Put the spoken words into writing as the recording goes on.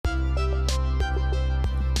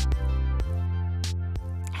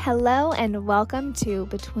Hello and welcome to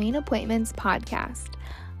Between Appointments podcast.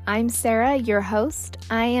 I'm Sarah, your host.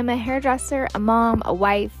 I am a hairdresser, a mom, a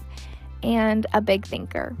wife, and a big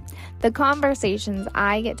thinker. The conversations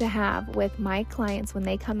I get to have with my clients when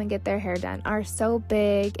they come and get their hair done are so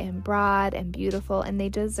big and broad and beautiful, and they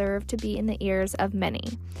deserve to be in the ears of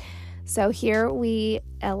many. So here we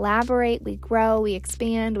elaborate, we grow, we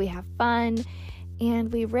expand, we have fun,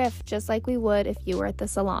 and we riff just like we would if you were at the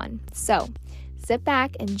salon. So sit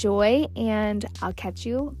back, enjoy, and I'll catch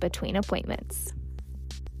you between appointments.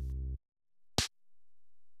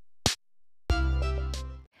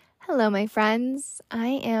 Hello, my friends. I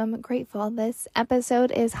am grateful this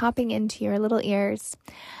episode is hopping into your little ears.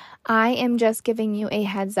 I am just giving you a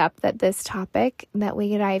heads up that this topic that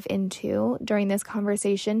we dive into during this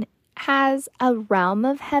conversation has a realm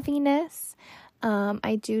of heaviness.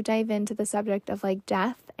 I do dive into the subject of like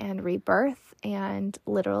death and rebirth and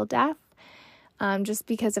literal death, just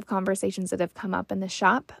because of conversations that have come up in the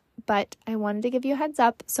shop. But I wanted to give you a heads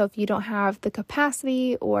up. So if you don't have the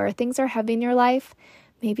capacity or things are heavy in your life,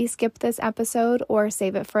 maybe skip this episode or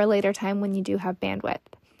save it for a later time when you do have bandwidth.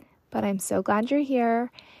 But I'm so glad you're here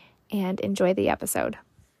and enjoy the episode.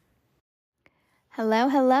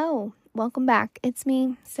 Hello. Welcome back. It's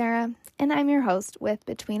me, Sarah, and I'm your host with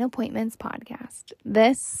Between Appointments podcast.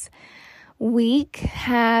 This week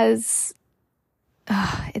has,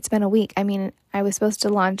 it's been a week. I mean, I was supposed to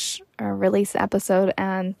launch or release the episode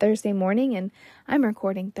on Thursday morning, and I'm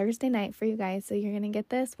recording Thursday night for you guys. So you're going to get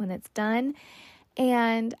this when it's done.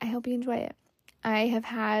 And I hope you enjoy it. I have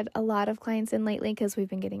had a lot of clients in lately because we've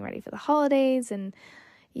been getting ready for the holidays and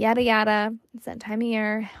yada yada. It's that time of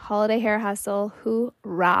year, holiday hair hustle,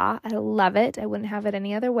 hoorah. I love it. I wouldn't have it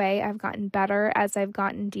any other way. I've gotten better as I've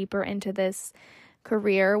gotten deeper into this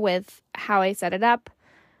career with how I set it up,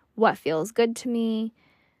 what feels good to me,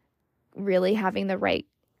 really having the right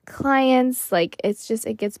clients. Like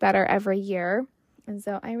it gets better every year. And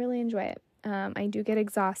so I really enjoy it. I do get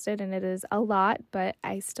exhausted and it is a lot, but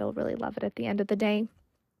I still really love it at the end of the day.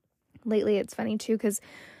 Lately, it's funny too, because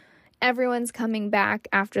everyone's coming back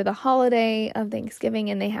after the holiday of Thanksgiving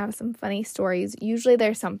and they have some funny stories. Usually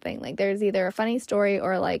there's something like there's either a funny story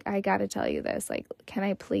or like, I got to tell you this, like, can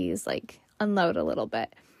I please like unload a little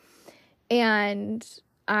bit? And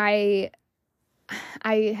I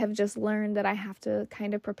have just learned that I have to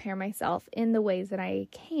kind of prepare myself in the ways that I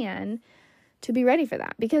can to be ready for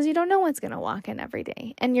that, because you don't know what's going to walk in every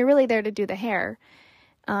day and you're really there to do the hair.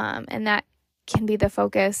 And that can be the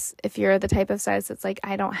focus if you're the type of size that's like,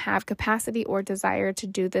 I don't have capacity or desire to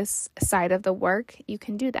do this side of the work. You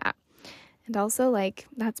can do that. And also like,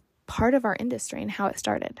 that's part of our industry and how it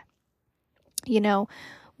started.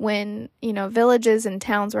 When, villages and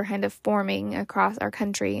towns were kind of forming across our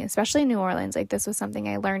country, especially New Orleans, like this was something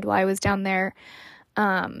I learned while I was down there.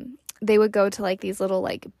 They would go to like these little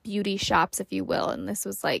like beauty shops, if you will. And this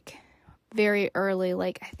was like very early,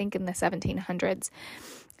 like I think in the 1700s.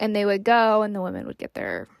 And they would go and the women would get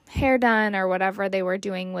their hair done or whatever they were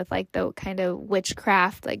doing with like the kind of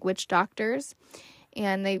witchcraft, like witch doctors.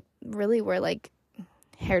 And they really were like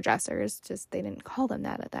hairdressers, just they didn't call them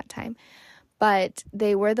that at that time. But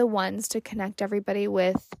they were the ones to connect everybody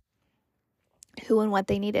with who and what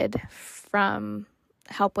they needed, from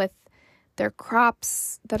help with their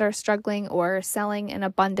crops that are struggling or selling an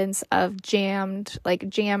abundance of jam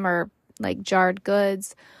or like jarred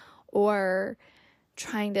goods, or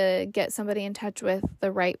trying to get somebody in touch with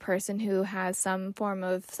the right person who has some form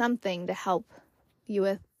of something to help you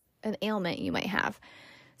with an ailment you might have.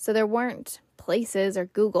 So there weren't places or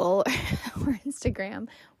Google or Instagram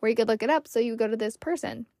where you could look it up. So you go to this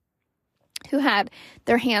person who had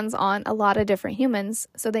their hands on a lot of different humans.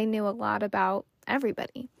 So they knew a lot about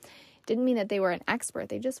everybody. Didn't mean that they were an expert.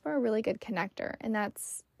 They just were a really good connector. And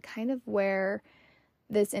that's kind of where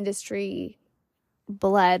this industry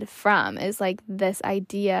bled from, is like this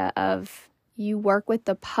idea of you work with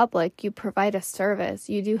the public, you provide a service,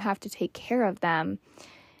 you do have to take care of them.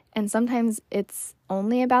 And sometimes it's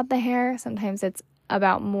only about the hair. Sometimes it's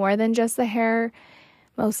about more than just the hair.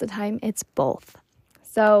 Most of the time it's both.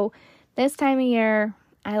 So this time of year,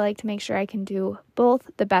 I like to make sure I can do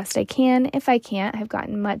both the best I can. If I can't, I've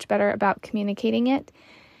gotten much better about communicating it.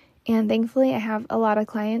 And thankfully, I have a lot of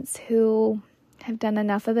clients who have done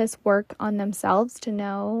enough of this work on themselves to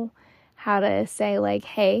know how to say like,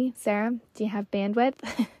 hey, Sarah, do you have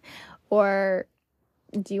bandwidth? Or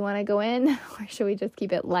do you want to go in? Or should we just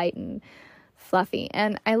keep it light and fluffy?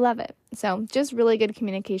 And I love it. So just really good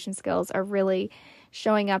communication skills are really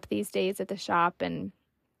showing up these days at the shop. And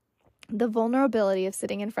the vulnerability of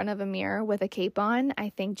sitting in front of a mirror with a cape on, I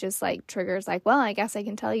think just like triggers like, well, I guess I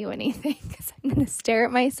can tell you anything because I'm going to stare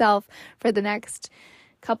at myself for the next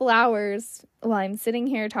couple hours while I'm sitting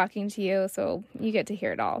here talking to you. So you get to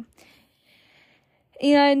hear it all.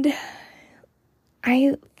 And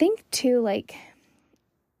I think too, like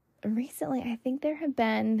recently, I think there have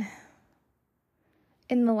been,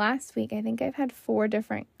 in the last week, I think I've had 4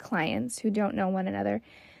 different clients who don't know one another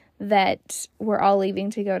that we're all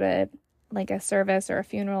leaving to go to like a service or a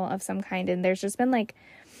funeral of some kind. And there's just been like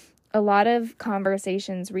a lot of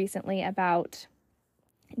conversations recently about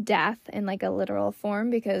death in like a literal form,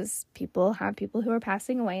 because people have people who are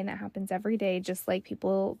passing away, and that happens every day, just like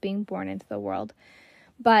people being born into the world.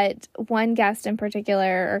 But one guest in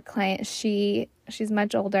particular, or client, she's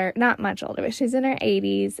much older, not much older, but she's in her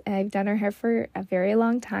 80s, and I've done her hair for a very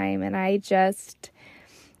long time, and I just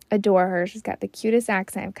adore her. She's got the cutest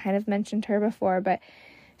accent. I've kind of mentioned her before, but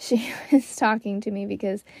she was talking to me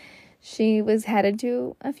because she was headed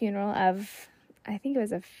to a funeral of, I think it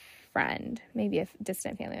was a friend, maybe a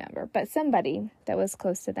distant family member, but somebody that was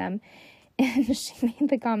close to them. And she made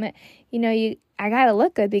the comment, I gotta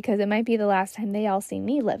look good because it might be the last time they all see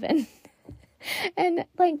me living. And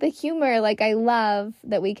like the humor, like I love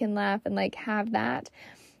that we can laugh and like have that.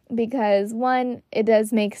 Because one, it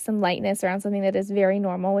does make some lightness around something that is very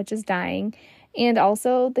normal, which is dying. And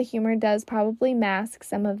also the humor does probably mask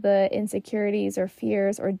some of the insecurities or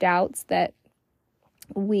fears or doubts that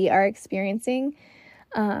we are experiencing.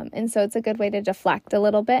 And so it's a good way to deflect a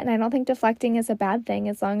little bit. And I don't think deflecting is a bad thing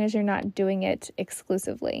as long as you're not doing it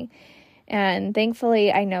exclusively. And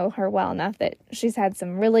thankfully, I know her well enough that she's had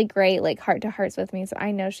some really great like heart-to-hearts with me. So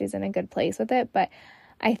I know she's in a good place with it. But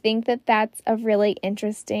I think that that's a really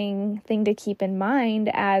interesting thing to keep in mind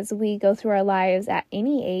as we go through our lives at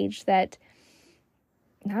any age, that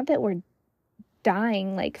not that we're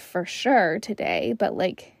dying like for sure today, but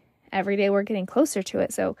like every day we're getting closer to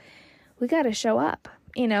it. So we got to show up,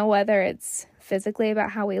 whether it's physically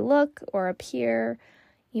about how we look or appear,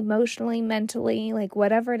 emotionally, mentally, like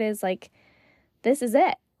whatever it is, like this is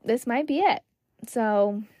it. This might be it.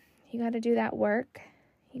 So you got to do that work.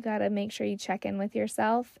 You got to make sure you check in with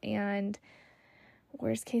yourself, and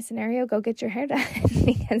worst case scenario, go get your hair done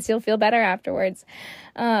because you'll feel better afterwards.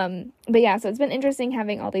 But yeah, so it's been interesting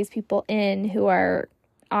having all these people in who are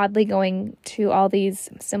oddly going to all these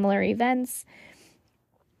similar events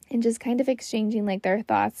and just kind of exchanging like their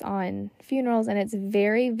thoughts on funerals. And it's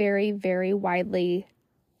very, very, very widely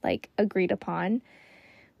like agreed upon,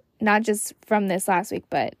 not just from this last week,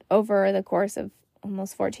 but over the course of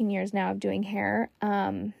almost 14 years now of doing hair,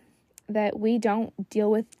 that we don't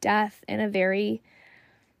deal with death in a very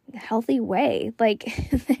healthy way. Like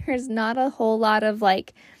there's not a whole lot of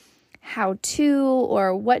like how to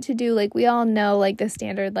or what to do. Like we all know like the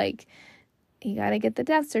standard, like you got to get the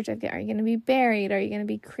death certificate. Are you going to be buried? Are you going to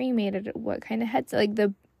be cremated? What kind of heads? Like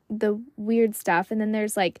the weird stuff. And then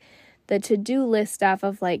there's like the to-do list stuff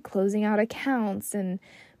of like closing out accounts and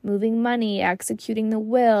moving money, executing the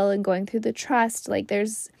will, and going through the trust. Like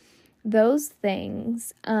there's those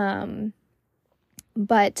things.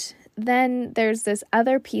 But then there's this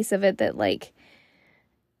other piece of it that like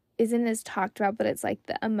isn't as talked about, but it's like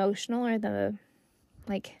the emotional or the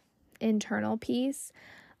like internal piece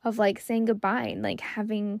of like saying goodbye and like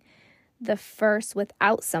having the first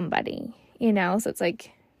without somebody, so it's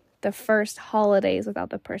like the first holidays without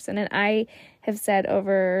the person. And I have said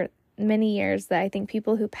over many years that I think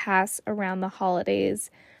people who pass around the holidays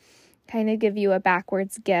kind of give you a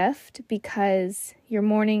backwards gift, because you're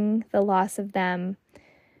mourning the loss of them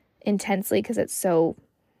intensely because it's so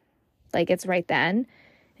like it's right then,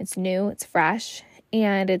 it's new, it's fresh,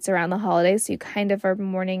 and it's around the holidays, so you kind of are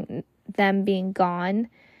mourning them being gone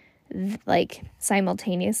like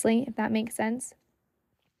simultaneously, if that makes sense,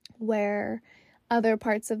 where other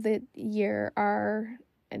parts of the year are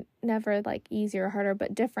never like easier or harder,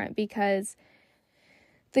 but different, because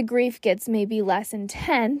the grief gets maybe less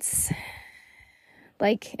intense.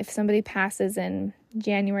 Like if somebody passes in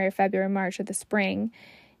January or February, March, or the spring,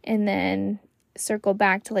 and then circle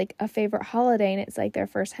back to like a favorite holiday and it's like their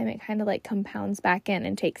first time, it kind of like compounds back in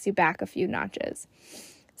and takes you back a few notches.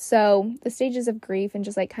 So the stages of grief and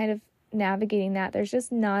just like kind of navigating that, there's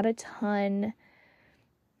just not a ton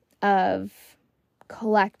of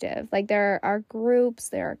collective. Like there are groups,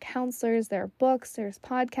 there are counselors, there are books, there's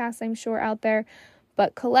podcasts, I'm sure, out there.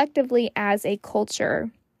 But collectively as a culture,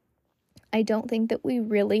 I don't think that we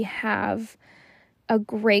really have a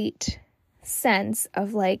great sense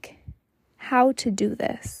of like how to do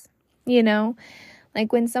this,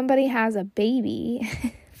 like when somebody has a baby,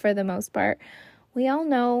 for the most part, we all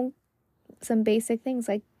know some basic things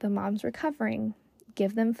like the mom's recovering,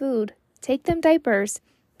 give them food, take them diapers,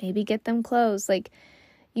 maybe get them clothes. Like,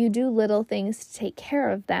 you do little things to take care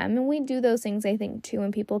of them. And we do those things, I think, too,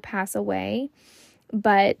 when people pass away.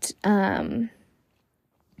 But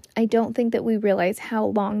I don't think that we realize how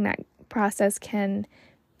long that process can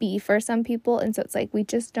be for some people. And so it's like we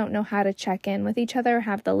just don't know how to check in with each other,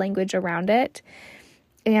 have the language around it.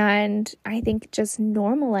 And I think just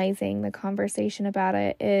normalizing the conversation about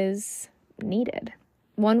it is needed.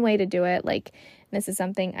 One way to do it, like, this is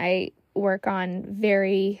something I work on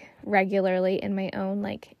very regularly in my own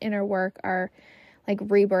like inner work, are like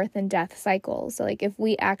rebirth and death cycles. So like if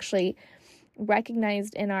we actually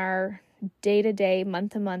recognized in our day-to-day,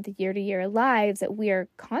 month-to-month, year-to-year lives that we are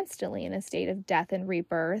constantly in a state of death and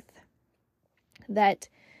rebirth, that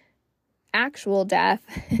actual death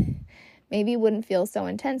maybe wouldn't feel so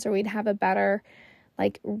intense, or we'd have a better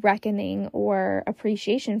like reckoning or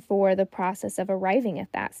appreciation for the process of arriving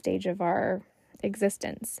at that stage of our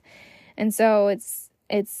existence. And so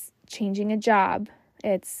it's changing a job,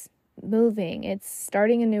 it's moving, it's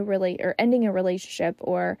starting a new or ending a relationship,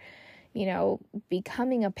 or, you know,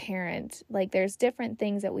 becoming a parent. Like, there's different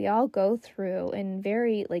things that we all go through, and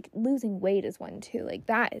very, like, losing weight is one too. Like,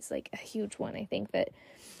 that is like a huge one, I think, that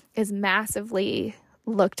is massively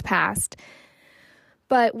looked past.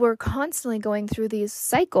 But we're constantly going through these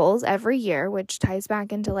cycles every year, which ties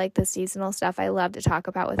back into like the seasonal stuff I love to talk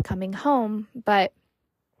about with coming home. But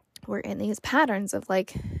we're in these patterns of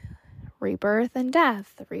like rebirth and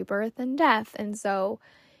death, rebirth and death. And so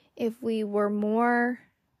if we were more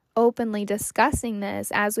openly discussing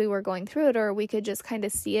this as we were going through it, or we could just kind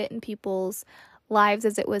of see it in people's lives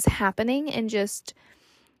as it was happening, and just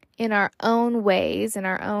in our own ways, in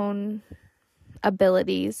our own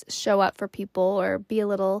abilities, show up for people, or be a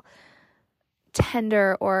little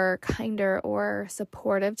tender or kinder or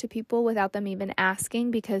supportive to people without them even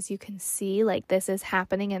asking, because you can see like this is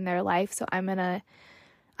happening in their life. So I'm going to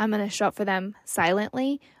show up for them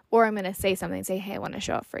silently, or I'm going to say something, say, hey, I want to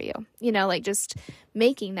show up for you, you know, like just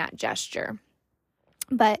making that gesture.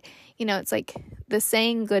 But, you know, it's like the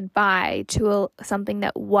saying goodbye to something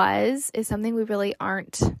that is something we really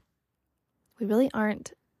aren't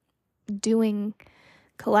doing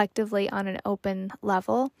collectively on an open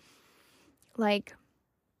level. Like,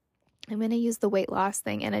 I'm going to use the weight loss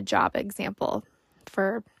thing in a job example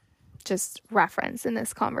for just reference in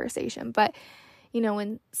this conversation. But, you know,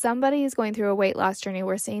 when somebody is going through a weight loss journey,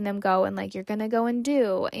 we're seeing them go and like, you're going to go and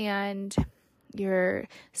do, and you're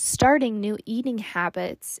starting new eating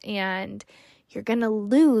habits, and you're going to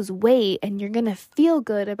lose weight, and you're going to feel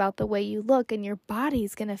good about the way you look, and your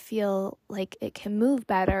body's going to feel like it can move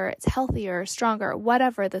better, it's healthier, stronger,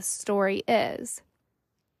 whatever the story is.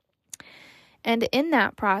 And in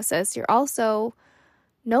that process, you're also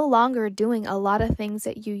no longer doing a lot of things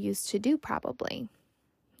that you used to do, probably,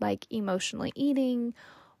 like emotionally eating,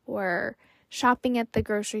 or shopping at the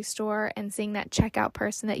grocery store and seeing that checkout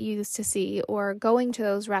person that you used to see, or going to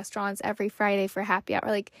those restaurants every Friday for happy hour.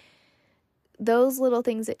 Like, those little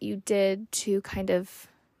things that you did to kind of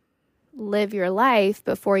live your life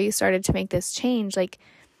before you started to make this change, like,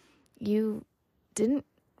 you didn't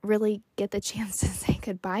really get the chance to say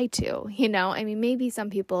goodbye to, you know? I mean, maybe some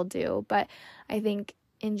people do, but I think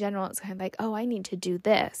in general, it's kind of like, oh, I need to do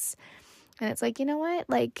this. And it's like, you know what?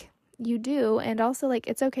 Like, you do. And also, like,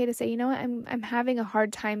 it's okay to say, you know what? I'm having a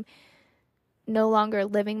hard time no longer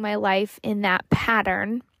living my life in that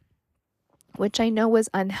pattern, which I know was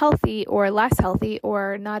unhealthy or less healthy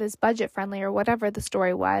or not as budget friendly or whatever the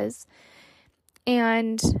story was.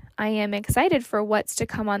 And I am excited for what's to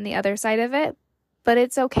come on the other side of it. But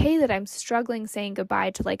it's okay that I'm struggling saying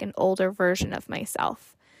goodbye to like an older version of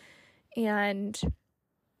myself. And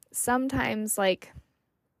sometimes, like,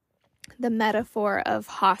 the metaphor of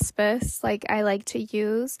hospice, like I like to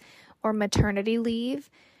use, or maternity leave.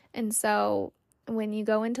 And so when you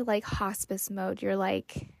go into like hospice mode, you're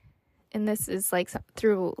like, and this is like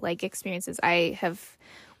through like experiences I have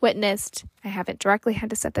witnessed. I haven't directly had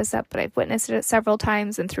to set this up, but I've witnessed it several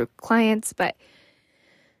times and through clients. But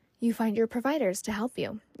you find your providers to help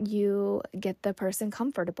you. You get the person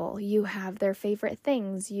comfortable. You have their favorite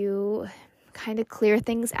things. You kind of clear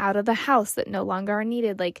things out of the house that no longer are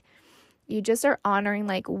needed. Like, you just are honoring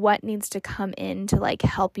like what needs to come in to like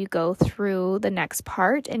help you go through the next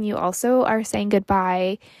part. And you also are saying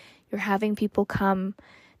goodbye. You're having people come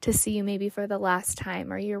to see you maybe for the last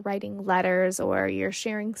time, or you're writing letters, or you're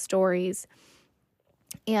sharing stories.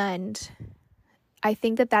 And I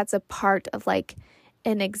think that that's a part of like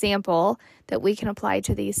an example that we can apply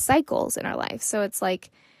to these cycles in our life. So it's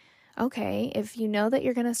like, okay, if you know that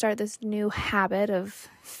you're going to start this new habit of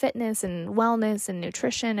fitness and wellness and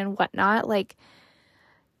nutrition and whatnot, like,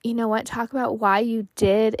 you know what, talk about why you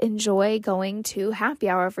did enjoy going to happy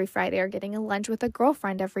hour every Friday or getting a lunch with a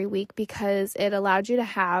girlfriend every week, because it allowed you to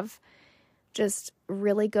have just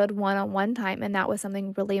really good one-on-one time, and that was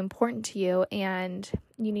something really important to you, and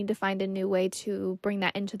you need to find a new way to bring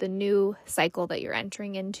that into the new cycle that you're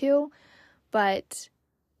entering into. But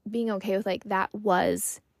being okay with like that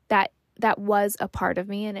was a part of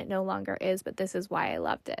me and it no longer is, but this is why I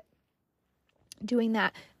loved it. Doing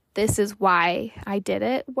that, this is why I did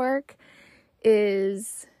it work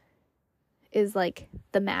is like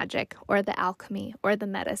the magic or the alchemy or the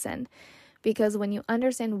medicine. Because when you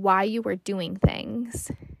understand why you were doing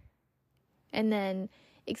things and then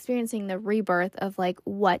experiencing the rebirth of like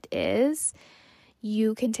what is,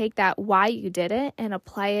 you can take that why you did it and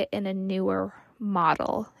apply it in a newer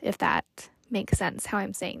model, if that makes sense how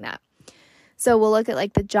I'm saying that. So we'll look at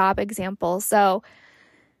like the job example. So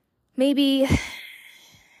maybe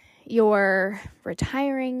you're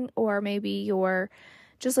retiring, or maybe you're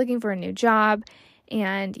just looking for a new job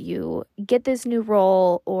and you get this new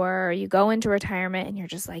role, or you go into retirement and you're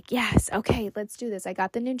just like, yes, okay, let's do this. I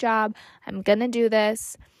got the new job. I'm going to do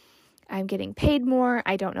this. I'm getting paid more.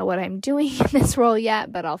 I don't know what I'm doing in this role yet,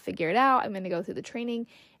 but I'll figure it out. I'm going to go through the training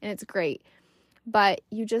and it's great. But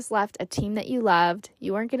you just left a team that you loved.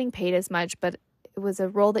 You weren't getting paid as much, but it was a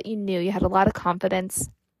role that you knew. You had a lot of confidence.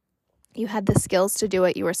 You had the skills to do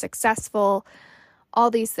it. You were successful, all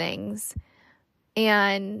these things.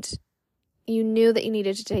 And you knew that you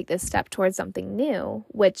needed to take this step towards something new,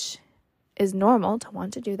 which is normal to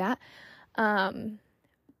want to do that.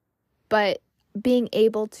 But being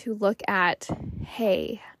able to look at,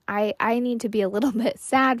 hey, I need to be a little bit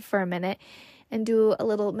sad for a minute and do a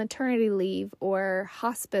little maternity leave or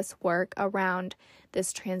hospice work around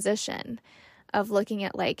this transition of looking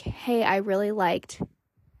at like, hey, I really liked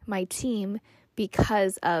my team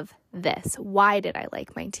because of this. Why did I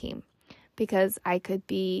like my team? Because I could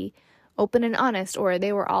be open and honest, or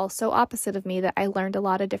they were all so opposite of me that I learned a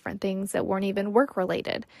lot of different things that weren't even work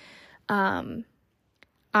related.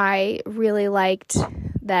 I really liked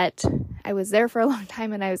that I was there for a long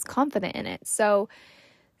time and I was confident in it. So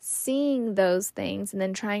seeing those things and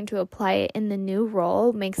then trying to apply it in the new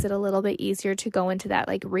role makes it a little bit easier to go into that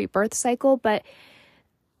like rebirth cycle, but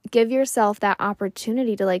give yourself that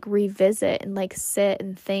opportunity to like revisit and like sit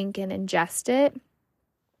and think and ingest it.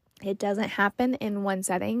 It doesn't happen in one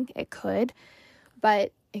setting. It could,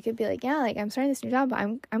 but it could be like, yeah, like I'm starting this new job.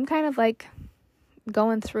 I'm kind of like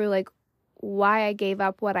going through like why I gave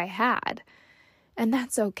up what I had. And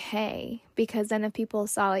that's okay, because then if people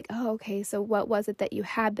saw like, oh, okay, so what was it that you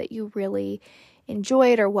had that you really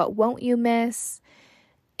enjoyed, or what won't you miss?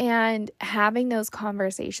 And having those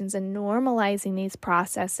conversations and normalizing these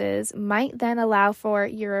processes might then allow for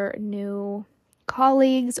your new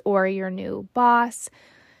colleagues or your new boss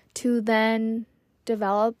to then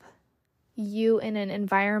develop you in an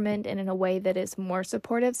environment and in a way that is more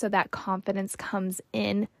supportive, so that confidence comes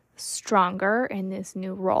in stronger in this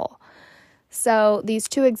new role. So these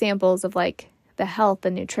two examples of like the health,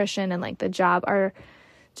 the nutrition, and like the job are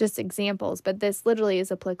just examples, but this literally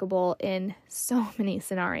is applicable in so many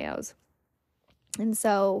scenarios. And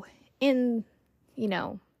so in,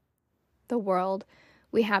 the world,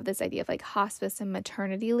 we have this idea of like hospice and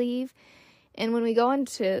maternity leave. And when we go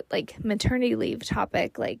into like maternity leave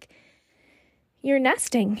topic, like you're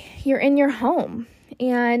nesting, you're in your home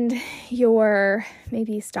and you're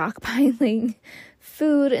maybe stockpiling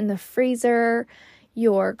food in the freezer.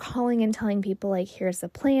 You're calling and telling people like, here's the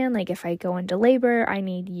plan. Like if I go into labor, I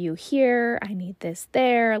need you here. I need this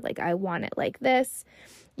there. Like I want it like this.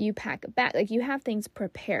 You pack a bag. Like you have things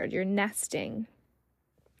prepared. You're nesting.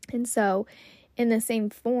 And so in the same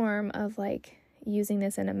form of like using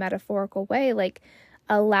this in a metaphorical way, like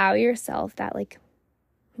allow yourself that like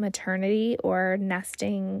maternity or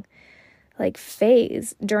nesting like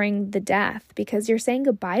phase during the death, because you're saying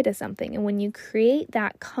goodbye to something. And when you create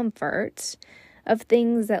that comfort of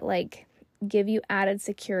things that like give you added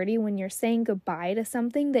security, when you're saying goodbye to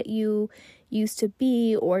something that you used to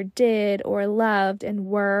be or did or loved and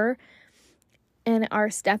were, and are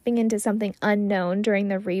stepping into something unknown during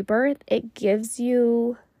the rebirth, it gives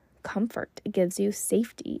you comfort. It gives you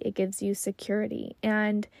safety. It gives you security.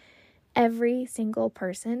 And every single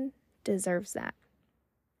person deserves that.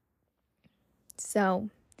 So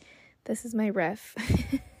this is my riff.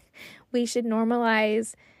 We should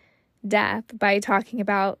normalize death by talking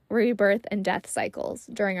about rebirth and death cycles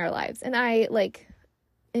during our lives. And I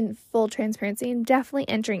in full transparency, I'm definitely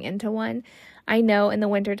entering into one. I know in the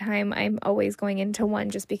wintertime, I'm always going into one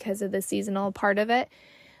just because of the seasonal part of it.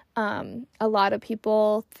 A lot of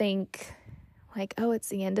people think like, oh, it's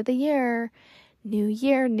the end of the year, new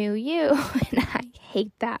year, new you. And I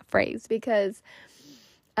hate that phrase because,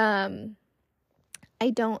 I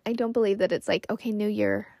don't believe that it's like, okay, new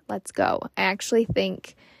year, let's go. I actually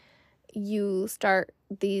think you start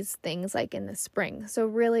these things like in the spring. So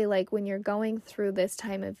really, like when you're going through this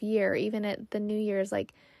time of year, even at the New Year's,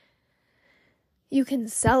 like you can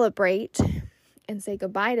celebrate and say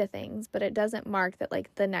goodbye to things, but it doesn't mark that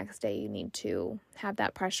like the next day you need to have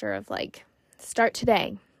that pressure of like start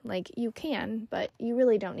today. Like you can, but you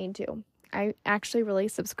really don't need to. I actually really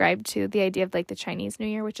subscribe to the idea of like the Chinese New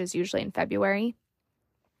Year, which is usually in February.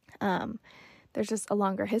 There's just a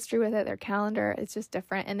longer history with it. Their calendar, it's just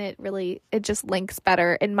different. And it just links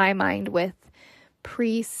better in my mind with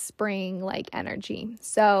pre-spring like energy.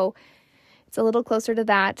 So it's a little closer to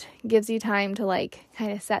that, gives you time to like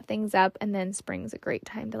kind of set things up. And then spring's a great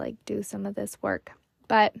time to like do some of this work.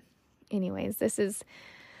 But anyways, this is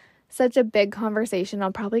such a big conversation.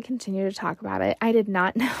 I'll probably continue to talk about it. I did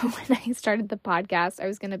not know when I started the podcast I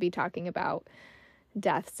was going to be talking about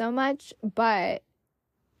death so much, but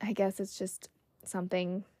I guess it's just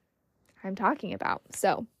something I'm talking about.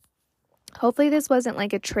 So hopefully this wasn't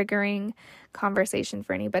like a triggering conversation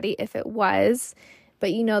for anybody. If it was,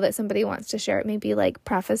 but you know that somebody wants to share it, maybe like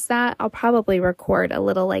preface that. I'll probably record a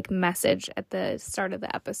little like message at the start of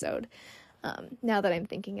the episode now that I'm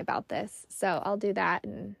thinking about this. So I'll do that,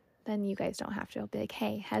 and then you guys don't have to. I'll be like,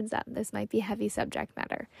 hey, heads up, this might be heavy subject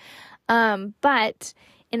matter. But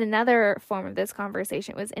in another form of this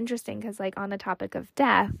conversation, it was interesting because like on the topic of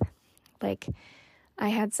death, like I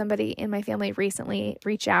had somebody in my family recently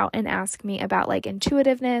reach out and ask me about like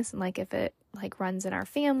intuitiveness and like if it like runs in our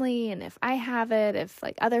family and if I have it, if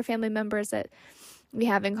like other family members that we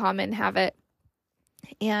have in common have it.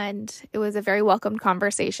 And it was a very welcomed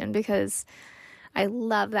conversation because I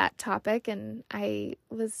love that topic, and I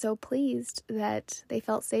was so pleased that they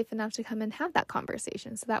felt safe enough to come and have that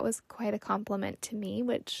conversation. So that was quite a compliment to me,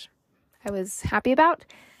 which I was happy about.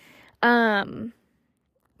 But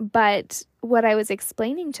what I was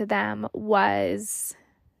explaining to them was,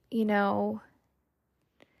 you know,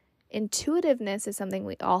 intuitiveness is something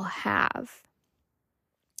we all have.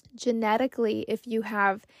 Genetically, if you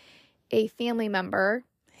have a family member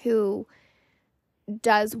who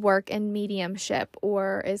does work in mediumship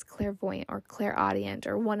or is clairvoyant or clairaudient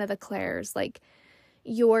or one of the clairs, like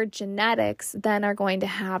your genetics then are going to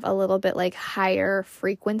have a little bit like higher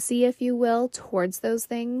frequency, if you will, towards those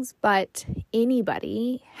things. But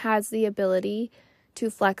anybody has the ability to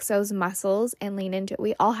flex those muscles and lean into it.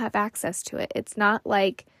 We all have access to it. It's not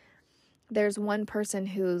like there's one person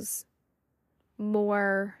who's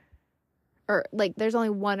more, or like there's only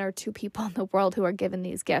one or two people in the world who are given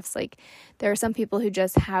these gifts. Like there are some people who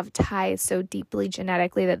just have ties so deeply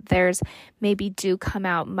genetically that theirs maybe do come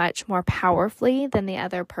out much more powerfully than the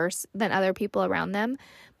other than other people around them.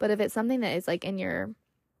 But if it's something that is like in your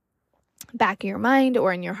back of your mind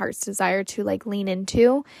or in your heart's desire to like lean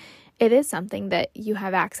into, it is something that you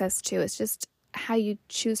have access to. It's just how you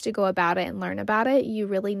choose to go about it and learn about it. You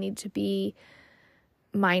really need to be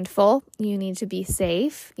mindful, you need to be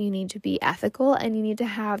safe, you need to be ethical, and you need to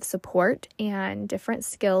have support and different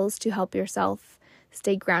skills to help yourself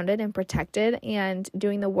stay grounded and protected and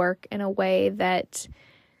doing the work in a way that,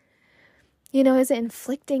 you know, isn't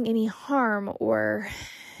inflicting any harm or,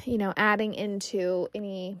 you know, adding into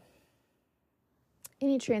any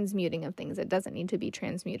transmuting of things. It doesn't need to be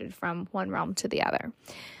transmuted from one realm to the other.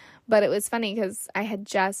 But it was funny because I had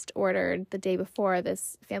just ordered the day before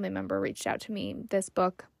this family member reached out to me this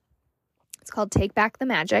book. It's called Take Back the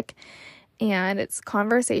Magic, and it's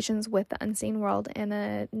conversations with the unseen world. And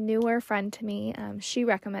a newer friend to me, she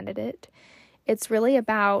recommended it. It's really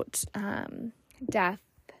about death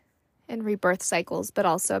and rebirth cycles, but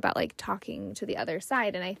also about like talking to the other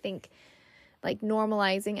side. And I think like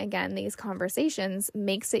normalizing, again, these conversations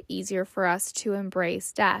makes it easier for us to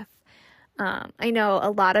embrace death. I know a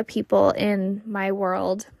lot of people in my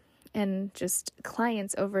world and just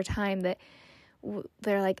clients over time that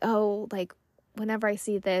they're like, oh, like whenever I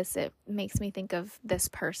see this, it makes me think of this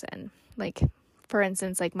person. Like, for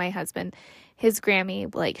instance, like my husband, his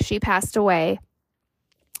Grammy, like she passed away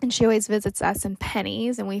and she always visits us in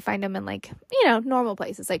Pennies, and we find them in like, you know, normal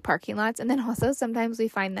places like parking lots. And then also sometimes we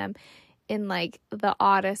find them in like the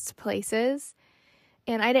oddest places.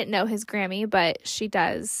 And I didn't know his Grammy, but she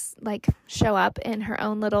does like show up in her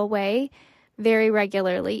own little way very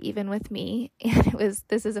regularly, even with me. And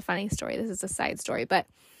this is a funny story. This is a side story, but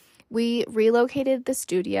we relocated the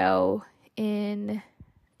studio in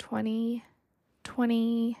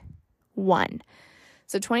 2021.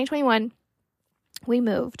 So 2021, we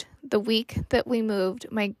moved. The week that we moved,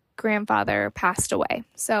 my grandfather passed away.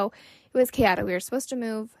 So it was chaotic. We were supposed to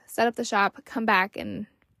move, set up the shop, come back, and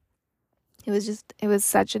it was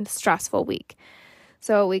such a stressful week.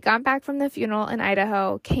 So we got back from the funeral in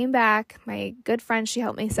Idaho, came back. My good friend, she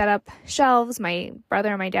helped me set up shelves. My brother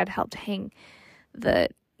and my dad helped hang the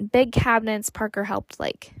big cabinets. Parker helped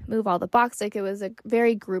move all the boxes. It was a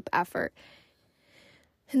very group effort.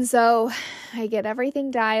 And so I get everything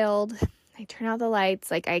dialed. I turn out the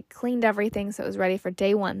lights. I cleaned everything so it was ready for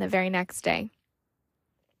day one, the very next day.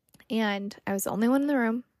 And I was the only one in the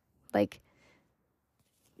room.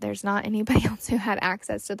 There's not anybody else who had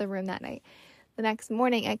access to the room that night. The next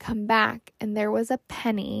morning, I come back, and there was a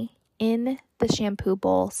penny in the shampoo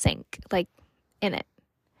bowl sink, in it.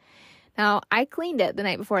 Now, I cleaned it the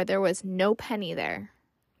night before. There was no penny there.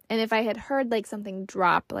 And if I had heard, something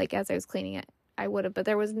drop, as I was cleaning it, I would have, but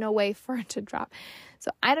there was no way for it to drop. So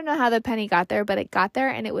I don't know how the penny got there, but it got there,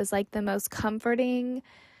 and it was, the most comforting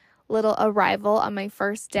little arrival on my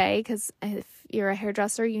first day, because if you're a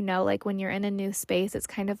hairdresser, when you're in a new space, it's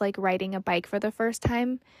kind of like riding a bike for the first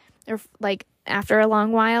time, or after a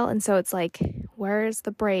long while. And so it's where's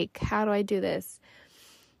the brake? How do I do this?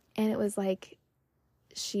 And it was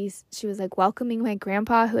she was welcoming my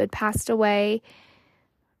grandpa who had passed away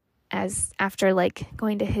after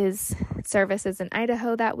going to his services in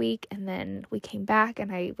Idaho that week. And then we came back,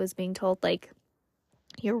 and I was being told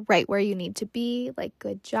you're right where you need to be.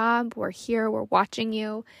 Good job. We're here. We're watching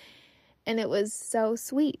you. And it was so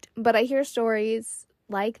sweet. But I hear stories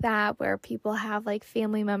like that where people have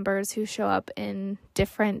family members who show up in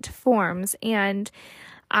different forms. And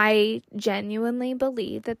I genuinely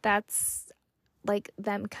believe that that's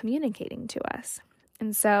them communicating to us.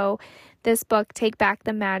 And so this book, Take Back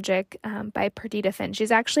the Magic, by Perdita Finn,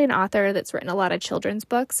 she's actually an author that's written a lot of children's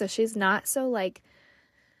books. So she's not so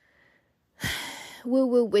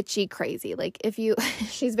woo-woo witchy crazy.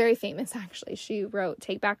 She's very famous, actually. She wrote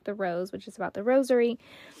Take Back the Rose, which is about the rosary.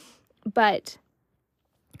 But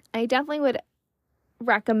I definitely would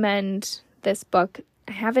recommend this book.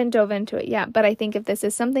 I haven't dove into it yet, but I think if this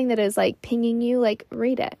is something that is pinging you,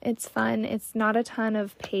 read it. It's fun. It's not a ton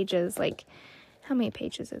of pages. How many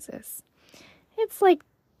pages is this? It's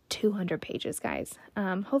 200 pages, guys.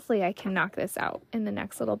 Hopefully I can knock this out in the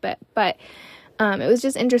next little bit. But it was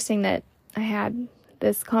just interesting that I had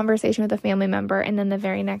this conversation with a family member, and then the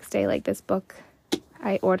very next day, this book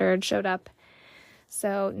I ordered showed up.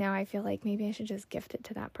 So now I feel maybe I should just gift it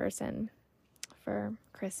to that person for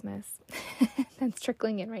Christmas. That's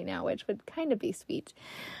trickling in right now, which would kind of be sweet.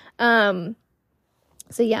 So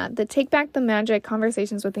yeah, the Take Back the Magic,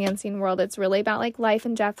 Conversations with the Unseen World. It's really about life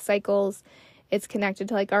and death cycles. It's connected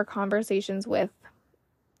to our conversations with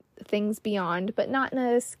things beyond, but not in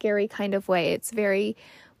a scary kind of way. It's very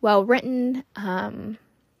well written. And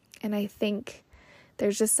I think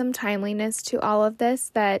there's just some timeliness to all of this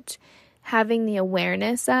that having the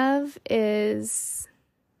awareness of is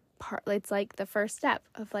it's the first step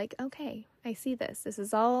of okay, I see this. This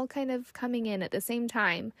is all kind of coming in at the same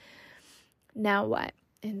time. Now what?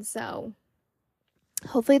 And so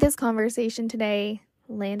hopefully this conversation today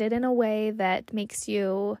landed in a way that makes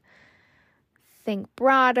you think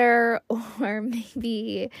broader, or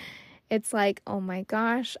maybe it's oh my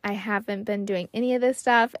gosh, I haven't been doing any of this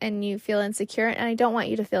stuff, and you feel insecure. And I don't want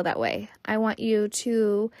you to feel that way. I want you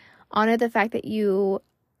to honor the fact that you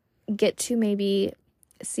get to maybe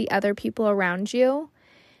see other people around you,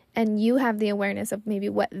 and you have the awareness of maybe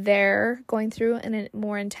what they're going through in a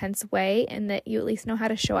more intense way, and that you at least know how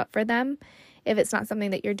to show up for them if it's not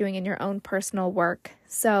something that you're doing in your own personal work.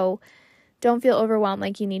 So don't feel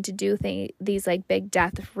overwhelmed you need to do these big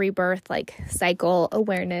death, rebirth, cycle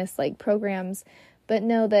awareness, programs. But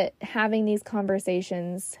know that having these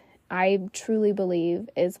conversations, I truly believe,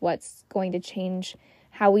 is what's going to change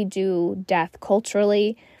how we do death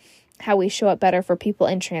culturally, how we show up better for people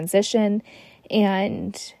in transition,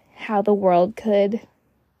 and how the world could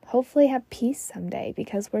hopefully have peace someday,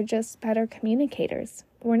 because we're just better communicators.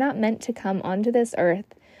 We're not meant to come onto this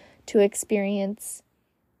earth to experience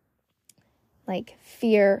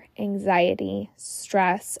fear, anxiety,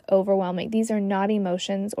 stress, overwhelming. These are not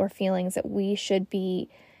emotions or feelings that we should be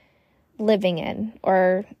living in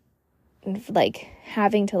or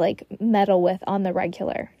having to meddle with on the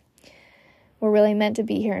regular. We're really meant to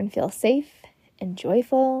be here and feel safe and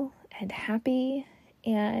joyful and happy,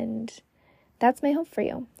 and that's my hope for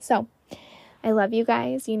you. So I love you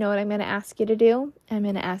guys. You know what I'm going to ask you to do? I'm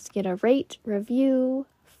going to ask you to rate, review,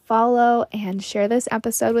 follow and share this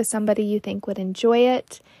episode with somebody you think would enjoy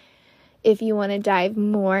it. If you want to dive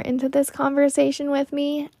more into this conversation with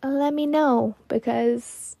me, let me know,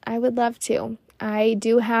 because I would love to. I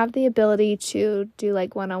do have the ability to do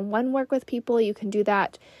like one-on-one work with people. You can do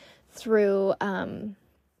that through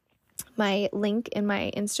my link in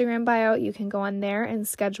my Instagram bio. You can go on there and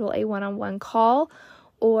schedule a one-on-one call,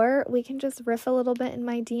 or we can just riff a little bit in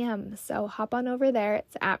my DM. So hop on over there.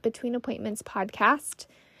 It's at Between Appointments Podcast,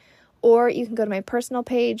 or you can go to my personal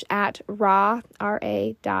page at Raw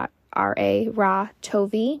Tovey,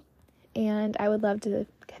 and I would love to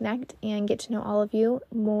connect and get to know all of you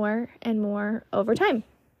more and more over time.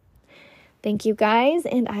 Thank you guys,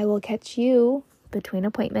 and I will catch you between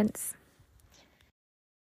appointments.